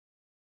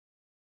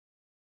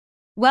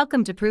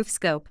Welcome to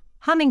Proofscope,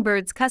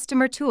 Hummingbird's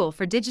customer tool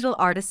for digital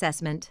art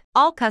assessment.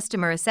 All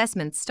customer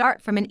assessments start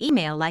from an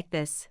email like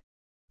this.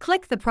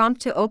 Click the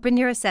prompt to open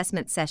your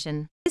assessment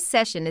session. This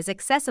session is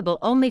accessible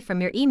only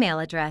from your email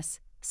address,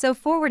 so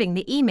forwarding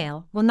the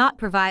email will not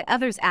provide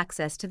others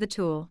access to the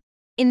tool.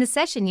 In the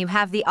session you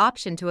have the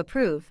option to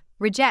approve,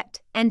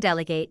 reject, and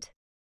delegate.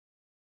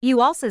 You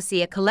also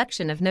see a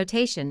collection of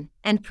notation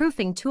and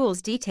proofing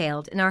tools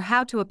detailed in our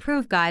How to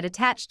Approve guide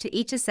attached to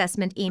each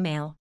assessment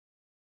email.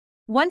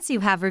 Once you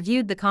have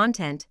reviewed the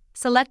content,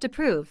 select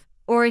Approve,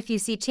 or if you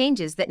see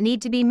changes that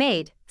need to be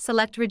made,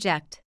 select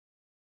Reject.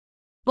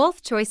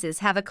 Both choices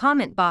have a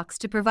comment box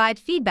to provide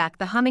feedback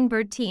the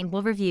Hummingbird team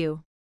will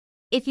review.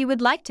 If you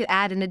would like to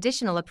add an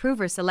additional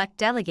approver, select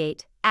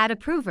Delegate, Add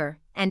Approver,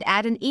 and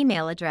add an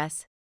email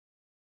address.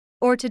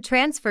 Or to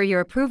transfer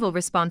your approval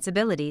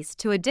responsibilities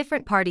to a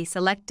different party,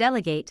 select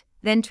Delegate,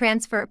 then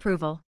Transfer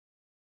Approval.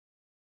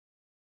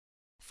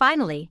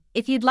 Finally,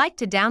 if you'd like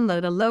to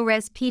download a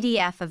low-res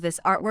PDF of this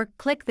artwork,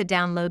 click the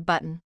Download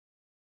button.